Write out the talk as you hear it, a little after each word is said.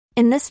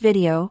In this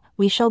video,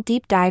 we shall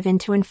deep dive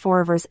into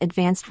Inforiver's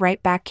advanced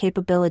writeback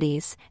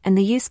capabilities and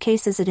the use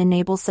cases it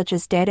enables, such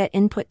as data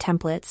input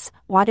templates,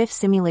 what-if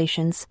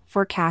simulations,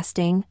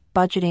 forecasting,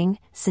 budgeting,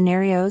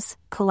 scenarios,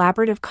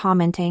 collaborative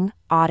commenting,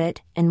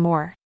 audit, and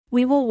more.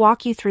 We will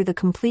walk you through the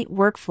complete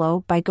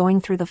workflow by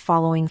going through the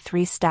following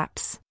 3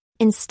 steps.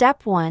 In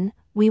Step 1,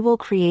 we will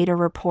create a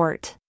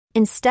report.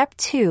 In Step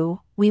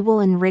 2, we will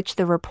enrich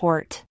the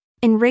report.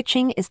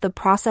 Enriching is the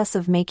process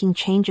of making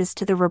changes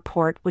to the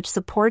report which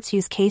supports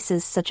use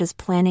cases such as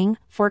planning,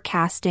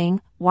 forecasting,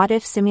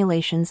 what-if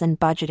simulations, and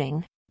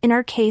budgeting. In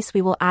our case,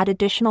 we will add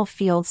additional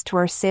fields to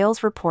our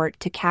sales report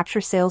to capture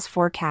sales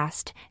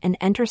forecast and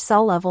enter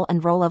cell level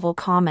and row level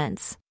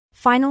comments.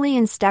 Finally,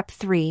 in Step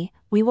 3,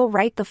 we will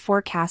write the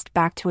forecast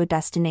back to a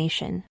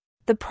destination.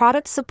 The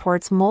product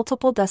supports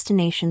multiple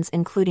destinations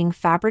including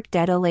Fabric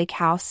Data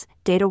Lakehouse,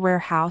 Data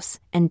Warehouse,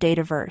 and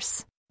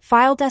Dataverse.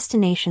 File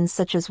destinations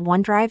such as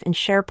OneDrive and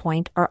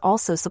SharePoint are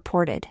also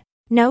supported.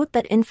 Note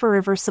that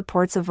Inforiver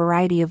supports a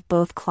variety of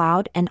both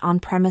cloud and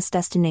on-premise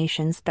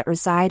destinations that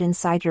reside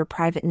inside your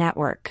private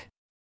network.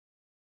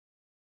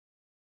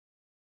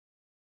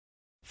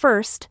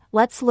 First,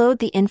 let's load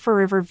the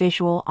Inforiver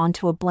visual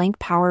onto a blank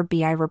Power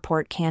BI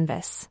report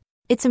canvas.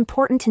 It's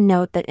important to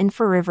note that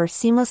Inforiver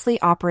seamlessly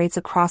operates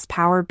across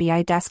Power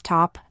BI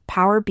Desktop,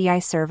 Power BI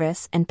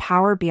Service, and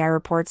Power BI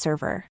Report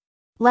Server.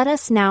 Let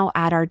us now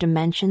add our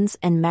dimensions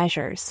and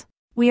measures.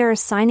 We are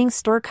assigning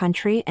store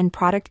country and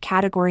product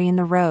category in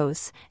the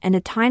rows, and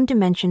a time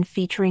dimension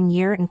featuring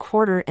year and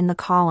quarter in the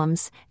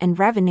columns, and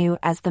revenue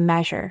as the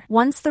measure.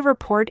 Once the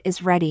report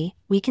is ready,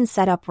 we can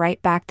set up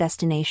writeback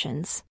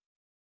destinations.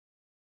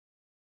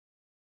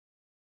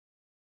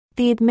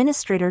 The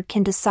administrator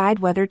can decide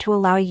whether to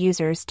allow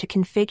users to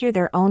configure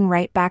their own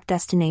writeback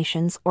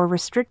destinations or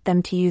restrict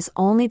them to use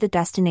only the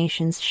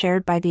destinations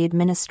shared by the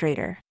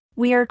administrator.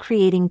 We are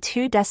creating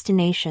 2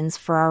 destinations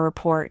for our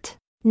report.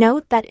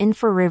 Note that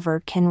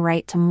Inforiver can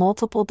write to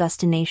multiple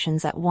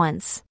destinations at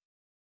once.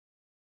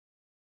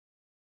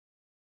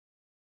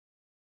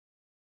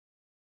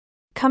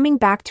 Coming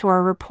back to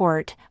our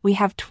report, we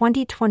have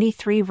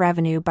 2023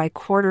 revenue by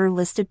quarter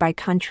listed by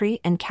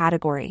country and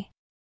category.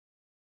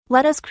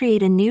 Let us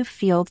create a new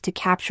field to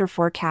capture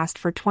forecast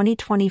for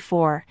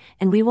 2024,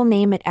 and we will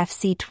name it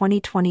FC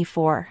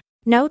 2024.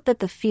 Note that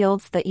the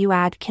fields that you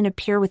add can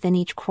appear within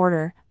each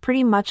quarter,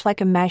 pretty much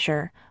like a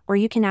measure, or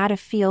you can add a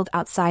field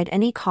outside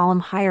any column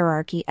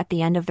hierarchy at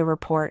the end of the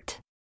report.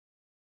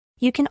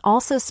 You can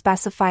also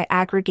specify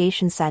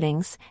aggregation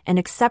settings and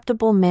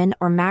acceptable min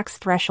or max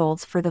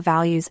thresholds for the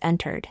values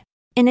entered.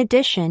 In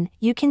addition,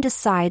 you can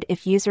decide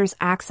if users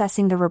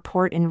accessing the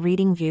report in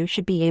reading view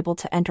should be able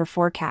to enter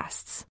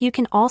forecasts. You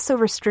can also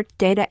restrict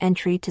data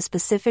entry to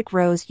specific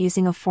rows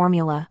using a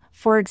formula,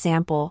 for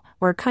example,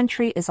 where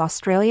country is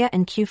Australia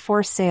and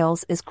Q4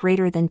 sales is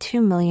greater than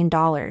 $2 million.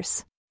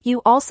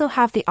 You also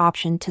have the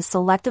option to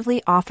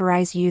selectively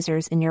authorize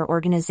users in your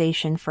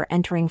organization for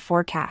entering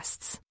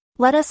forecasts.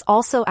 Let us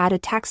also add a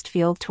text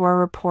field to our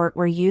report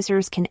where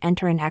users can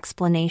enter an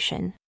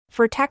explanation.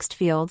 For text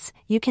fields,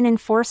 you can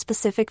enforce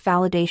specific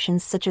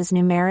validations such as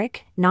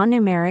numeric,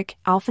 non-numeric,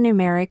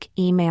 alphanumeric,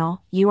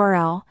 email,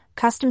 URL,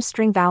 custom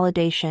string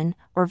validation,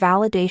 or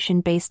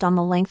validation based on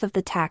the length of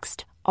the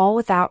text, all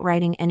without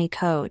writing any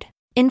code.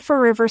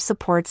 Inforiver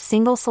supports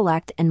single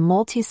select and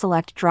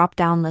multi-select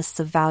drop-down lists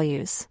of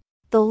values.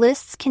 The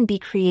lists can be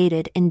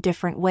created in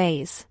different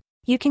ways.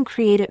 You can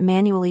create it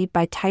manually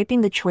by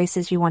typing the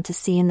choices you want to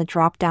see in the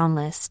drop-down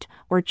list,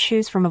 or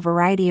choose from a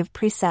variety of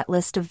preset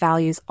list of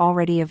values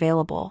already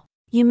available.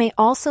 You may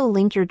also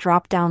link your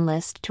drop-down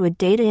list to a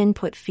data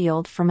input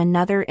field from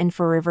another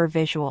Inforiver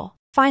visual.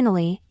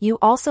 Finally, you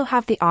also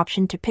have the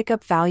option to pick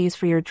up values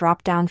for your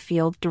drop-down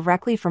field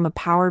directly from a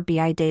Power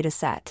BI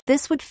dataset.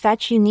 This would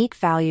fetch unique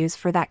values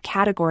for that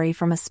category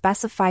from a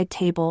specified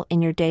table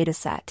in your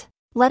dataset.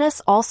 Let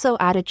us also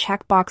add a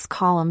checkbox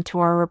column to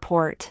our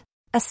report.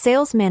 A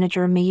sales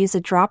manager may use a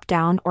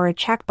drop-down or a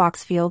checkbox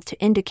field to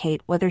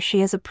indicate whether she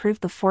has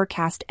approved the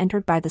forecast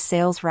entered by the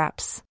sales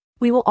reps.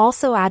 We will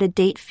also add a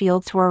date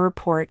field to our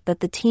report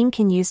that the team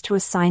can use to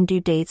assign due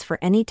dates for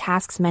any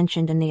tasks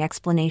mentioned in the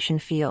explanation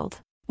field.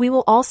 We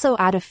will also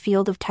add a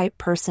field of type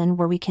person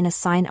where we can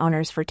assign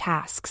owners for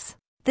tasks.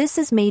 This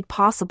is made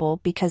possible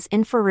because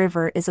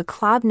Inforiver is a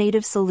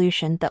cloud-native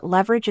solution that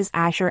leverages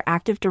Azure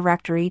Active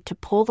Directory to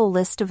pull the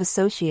list of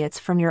associates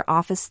from your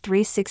Office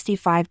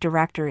 365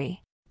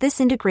 directory. This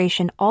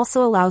integration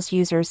also allows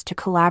users to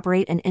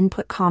collaborate and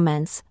input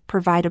comments,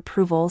 provide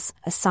approvals,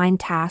 assign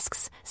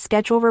tasks,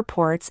 schedule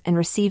reports, and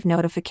receive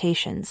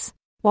notifications.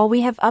 While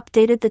we have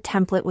updated the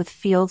template with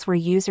fields where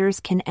users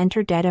can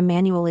enter data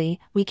manually,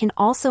 we can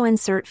also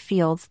insert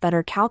fields that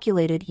are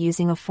calculated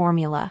using a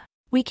formula.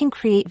 We can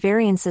create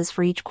variances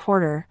for each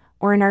quarter,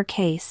 or in our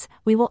case,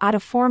 we will add a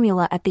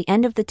formula at the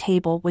end of the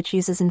table which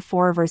uses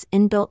Inforiver's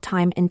inbuilt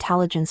time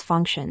intelligence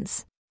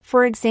functions.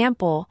 For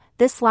example,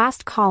 this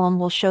last column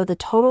will show the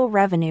total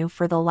revenue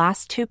for the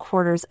last 2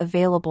 quarters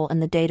available in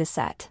the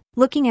dataset.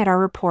 Looking at our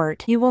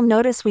report, you will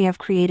notice we have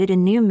created a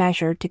new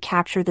measure to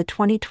capture the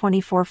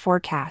 2024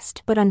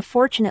 forecast, but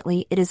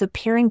unfortunately it is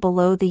appearing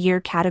below the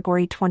year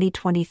category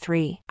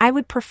 2023. I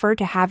would prefer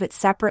to have it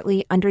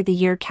separately under the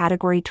year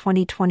category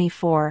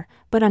 2024,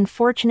 but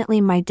unfortunately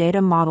my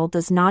data model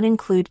does not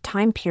include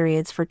time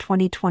periods for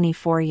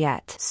 2024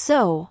 yet.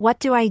 So, what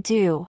do I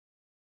do?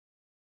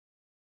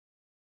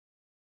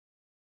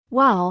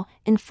 Well,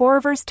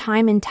 Inforiver's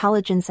time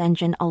intelligence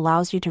engine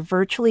allows you to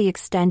virtually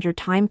extend your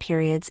time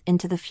periods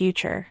into the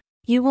future.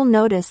 You will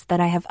notice that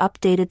I have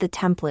updated the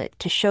template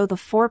to show the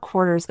 4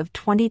 quarters of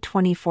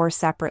 2024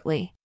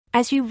 separately.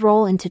 As you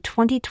roll into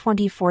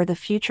 2024, the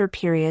future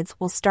periods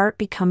will start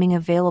becoming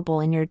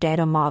available in your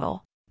data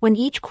model. When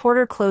each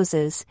quarter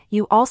closes,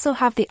 you also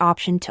have the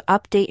option to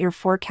update your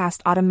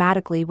forecast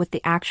automatically with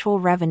the actual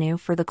revenue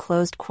for the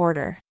closed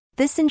quarter.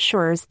 This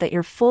ensures that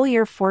your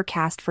full-year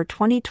forecast for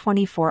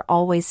 2024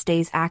 always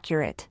stays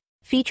accurate.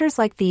 Features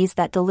like these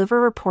that deliver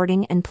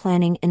reporting and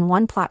planning in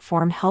one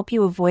platform help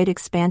you avoid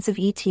expansive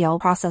ETL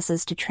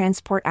processes to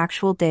transport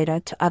actual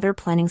data to other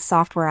planning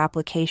software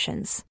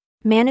applications.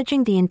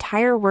 Managing the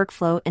entire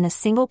workflow in a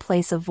single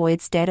place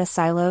avoids data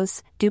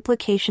silos,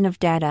 duplication of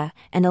data,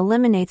 and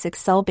eliminates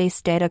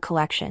Excel-based data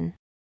collection.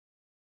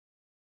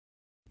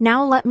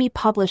 Now let me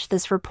publish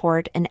this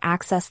report and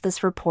access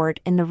this report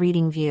in the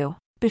reading view.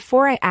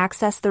 Before I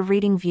access the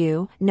reading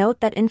view,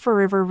 note that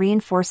Inforiver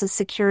reinforces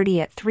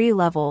security at 3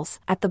 levels.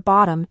 At the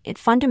bottom, it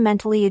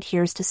fundamentally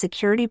adheres to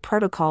security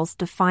protocols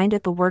defined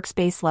at the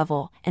workspace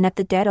level and at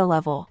the data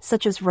level,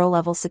 such as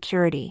row-level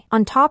security.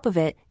 On top of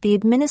it, the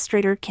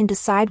administrator can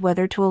decide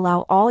whether to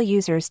allow all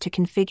users to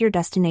configure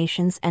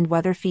destinations and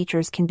whether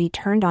features can be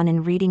turned on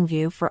in reading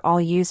view for all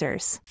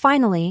users.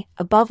 Finally,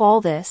 above all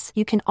this,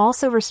 you can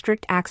also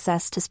restrict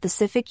access to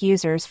specific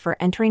users for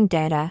entering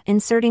data,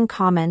 inserting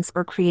comments,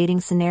 or creating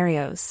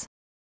scenarios.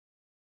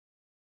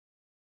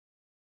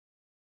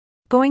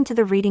 Going to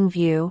the reading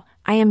view,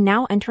 I am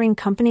now entering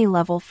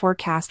company-level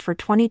forecast for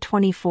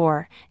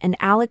 2024 and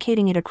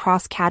allocating it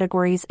across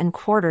categories and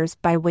quarters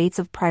by weights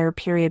of prior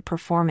period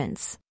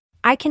performance.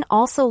 I can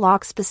also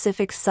lock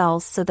specific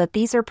cells so that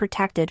these are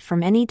protected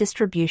from any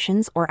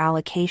distributions or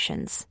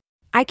allocations.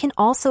 I can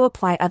also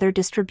apply other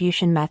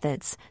distribution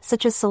methods,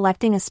 such as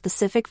selecting a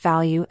specific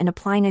value and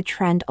applying a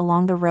trend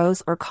along the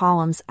rows or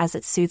columns as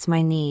it suits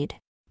my need.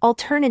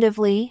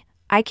 Alternatively,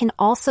 I can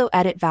also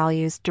edit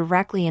values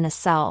directly in a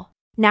cell.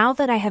 Now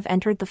that I have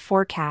entered the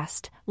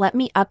forecast, let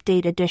me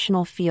update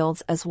additional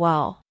fields as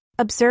well.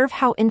 Observe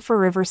how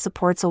Inforiver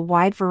supports a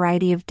wide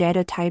variety of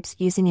data types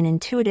using an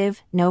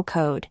intuitive,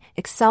 no-code,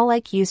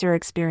 Excel-like user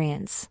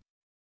experience.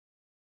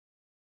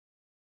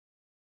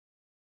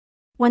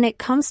 When it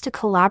comes to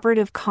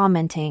collaborative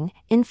commenting,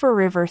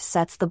 Inforiver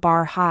sets the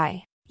bar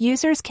high.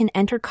 Users can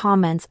enter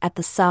comments at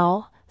the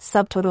cell,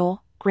 subtotal,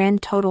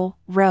 grand total,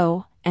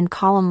 row, and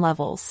column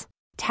levels.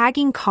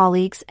 Tagging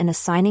colleagues and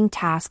assigning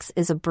tasks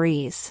is a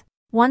breeze.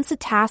 Once a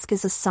task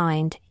is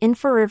assigned,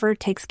 Inforiver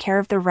takes care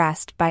of the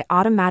rest by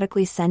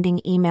automatically sending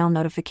email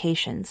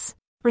notifications.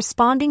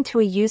 Responding to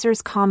a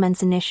user's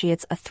comments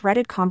initiates a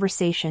threaded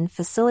conversation,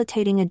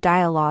 facilitating a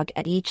dialogue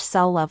at each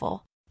cell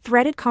level.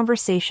 Threaded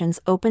conversations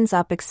opens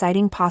up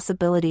exciting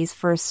possibilities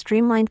for a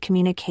streamlined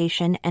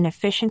communication and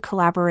efficient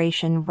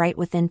collaboration right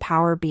within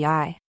Power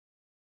BI.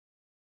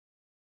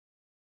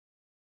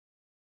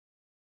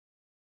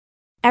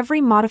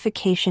 Every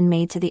modification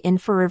made to the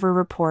Inforiver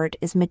report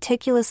is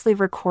meticulously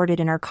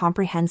recorded in our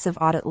comprehensive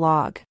audit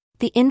log.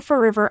 The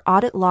Inforiver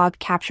audit log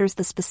captures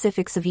the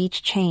specifics of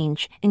each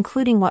change,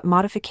 including what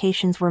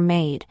modifications were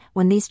made,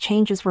 when these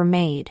changes were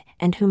made,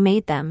 and who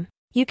made them.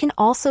 You can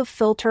also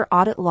filter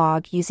audit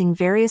log using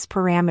various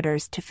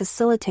parameters to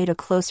facilitate a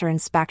closer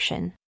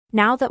inspection.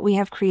 Now that we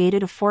have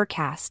created a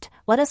forecast,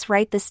 let us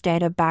write this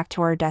data back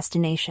to our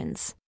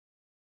destinations.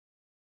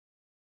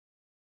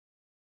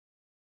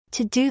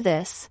 To do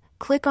this,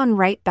 click on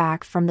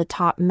Writeback from the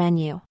top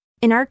menu.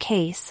 In our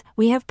case,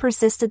 we have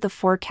persisted the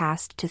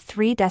forecast to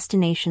 3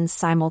 destinations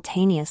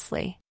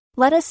simultaneously.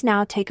 Let us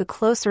now take a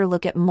closer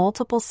look at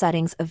multiple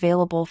settings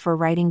available for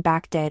writing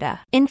back data.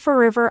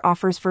 Inforiver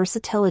offers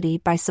versatility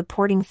by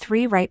supporting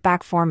 3 writeback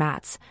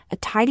formats: a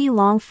tidy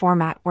long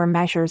format where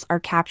measures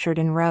are captured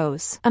in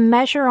rows, a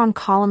measure on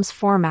columns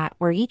format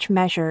where each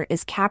measure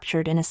is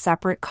captured in a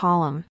separate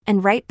column,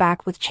 and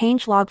writeback with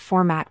changelog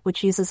format,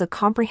 which uses a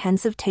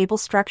comprehensive table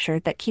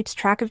structure that keeps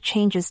track of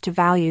changes to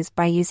values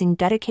by using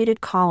dedicated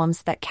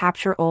columns that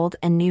capture old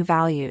and new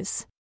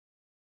values.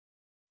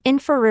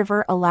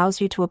 Inforiver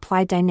allows you to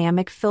apply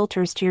dynamic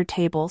filters to your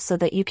table so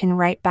that you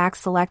write back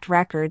select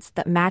records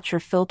that match your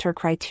filter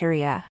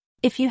criteria.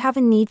 If you have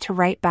a need to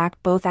write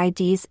back both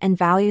IDs and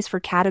values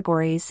for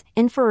categories,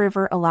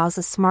 Inforiver allows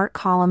a smart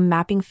column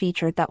mapping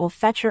feature that will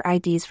fetch your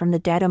IDs from the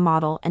data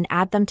model and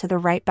add them to the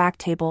writeback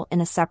table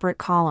in a separate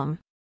column.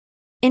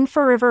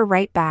 Inforiver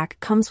Writeback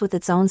comes with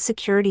its own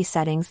security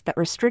settings that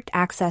restrict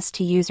access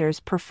to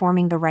users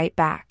performing the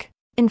writeback.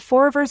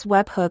 Inforiver's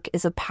webhook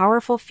is a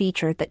powerful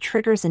feature that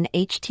triggers an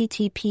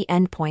HTTP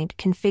endpoint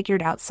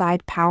configured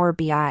outside Power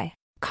BI.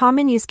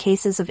 Common use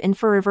cases of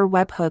Inforiver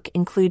webhook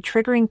include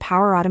triggering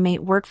Power Automate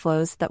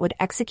workflows that would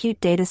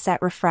execute dataset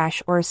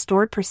refresh or a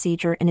stored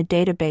procedure in a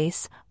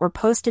database, or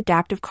post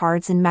adaptive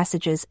cards and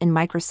messages in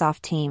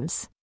Microsoft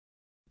Teams.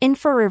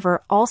 Inforiver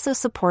also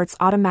supports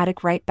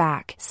automatic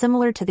writeback,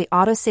 similar to the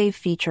autosave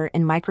feature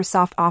in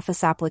Microsoft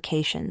Office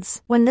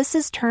applications. When this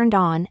is turned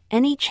on,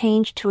 any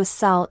change to a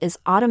cell is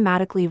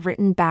automatically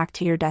written back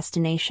to your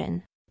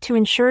destination. To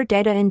ensure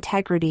data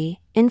integrity,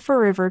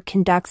 Inforiver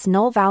conducts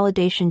null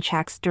validation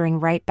checks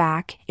during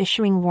writeback,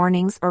 issuing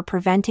warnings or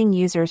preventing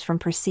users from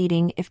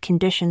proceeding if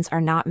conditions are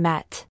not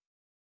met.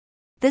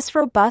 This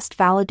robust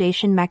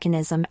validation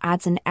mechanism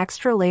adds an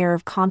extra layer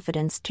of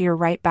confidence to your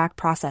writeback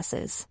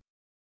processes.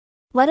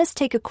 Let us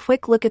take a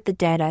quick look at the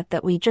data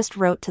that we just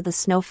wrote to the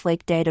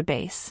Snowflake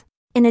database.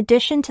 In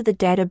addition to the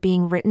data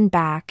being written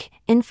back,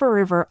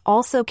 Inforiver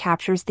also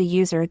captures the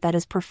user that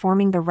is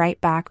performing the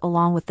writeback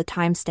along with the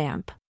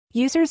timestamp.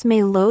 Users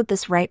may load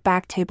this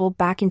writeback table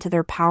back into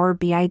their Power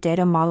BI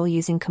data model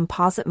using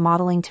composite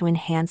modeling to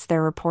enhance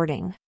their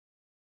reporting.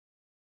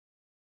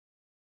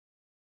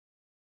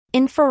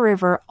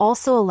 Inforiver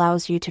also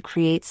allows you to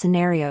create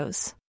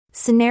scenarios.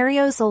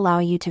 Scenarios allow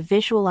you to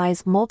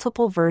visualize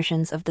multiple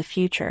versions of the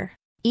future.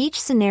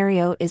 Each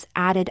scenario is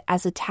added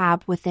as a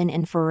tab within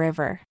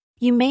Inforiver.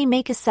 You may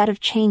make a set of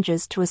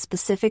changes to a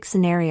specific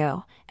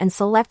scenario, and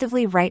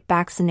selectively write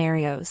back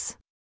scenarios.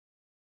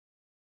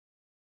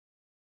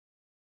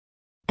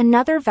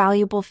 Another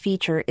valuable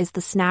feature is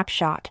the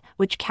snapshot,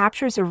 which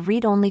captures a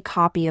read-only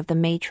copy of the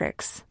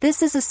matrix.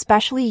 This is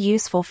especially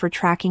useful for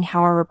tracking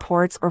how our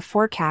reports or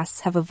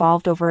forecasts have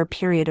evolved over a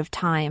period of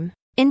time.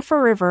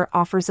 Inforiver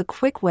offers a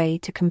quick way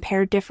to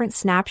compare different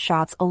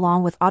snapshots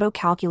along with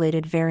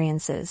auto-calculated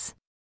variances.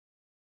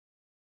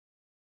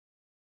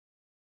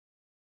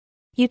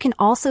 You can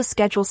also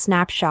schedule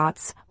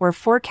snapshots, where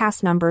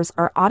forecast numbers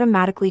are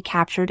automatically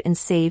captured and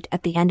saved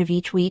at the end of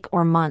each week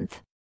or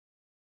month.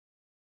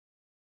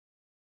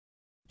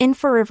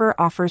 Inforiver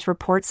offers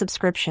report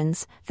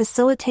subscriptions,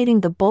 facilitating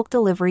the bulk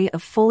delivery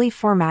of fully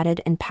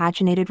formatted and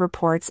paginated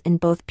reports in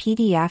both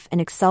PDF and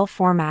Excel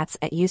formats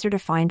at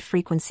user-defined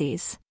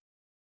frequencies.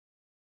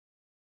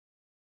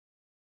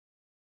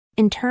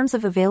 In terms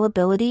of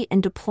availability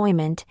and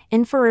deployment,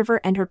 Inforiver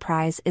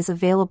Enterprise is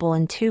available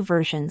in two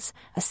versions,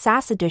 a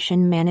SaaS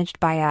edition managed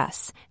by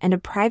us, and a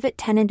private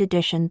tenant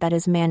edition that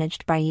is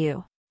managed by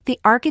you. The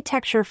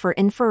architecture for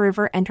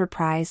Inforiver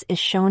Enterprise is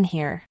shown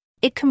here.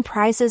 It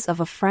comprises of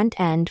a front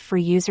end for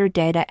user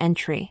data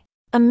entry,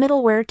 a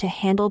middleware to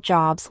handle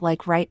jobs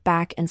like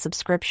writeback and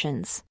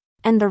subscriptions,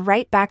 and the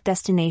writeback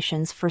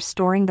destinations for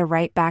storing the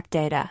writeback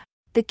data.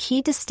 The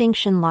key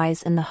distinction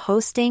lies in the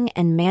hosting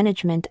and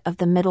management of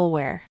the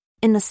middleware.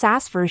 In the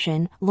SaaS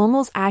version,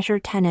 Lomell's Azure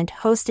tenant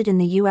hosted in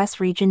the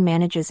US region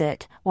manages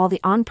it, while the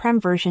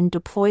on-prem version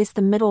deploys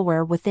the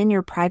middleware within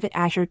your private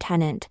Azure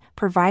tenant,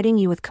 providing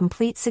you with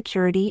complete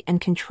security and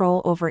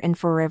control over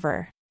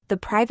Inforiver. The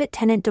private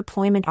tenant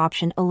deployment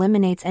option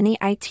eliminates any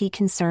IT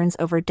concerns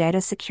over data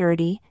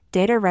security,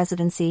 data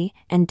residency,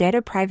 and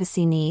data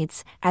privacy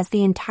needs, as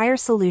the entire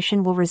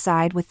solution will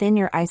reside within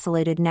your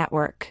isolated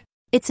network.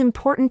 It's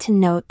important to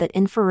note that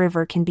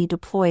Inforiver can be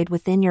deployed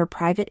within your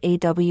private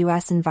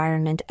AWS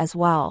environment as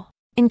well.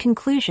 In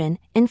conclusion,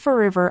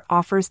 Inforiver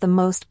offers the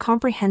most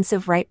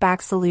comprehensive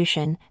writeback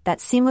solution that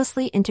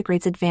seamlessly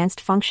integrates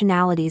advanced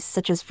functionalities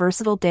such as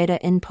versatile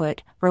data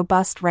input,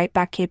 robust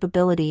writeback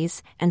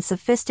capabilities, and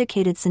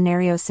sophisticated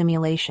scenario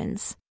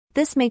simulations.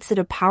 This makes it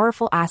a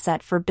powerful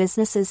asset for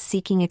businesses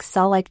seeking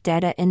Excel-like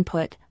data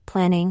input,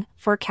 planning,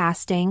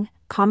 forecasting,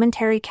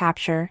 commentary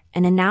capture,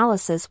 and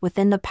analysis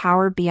within the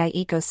Power BI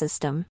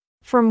ecosystem.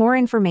 For more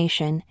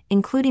information,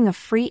 including a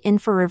free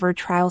Inforiver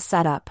trial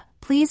setup,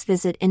 please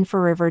visit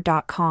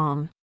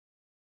inforiver.com.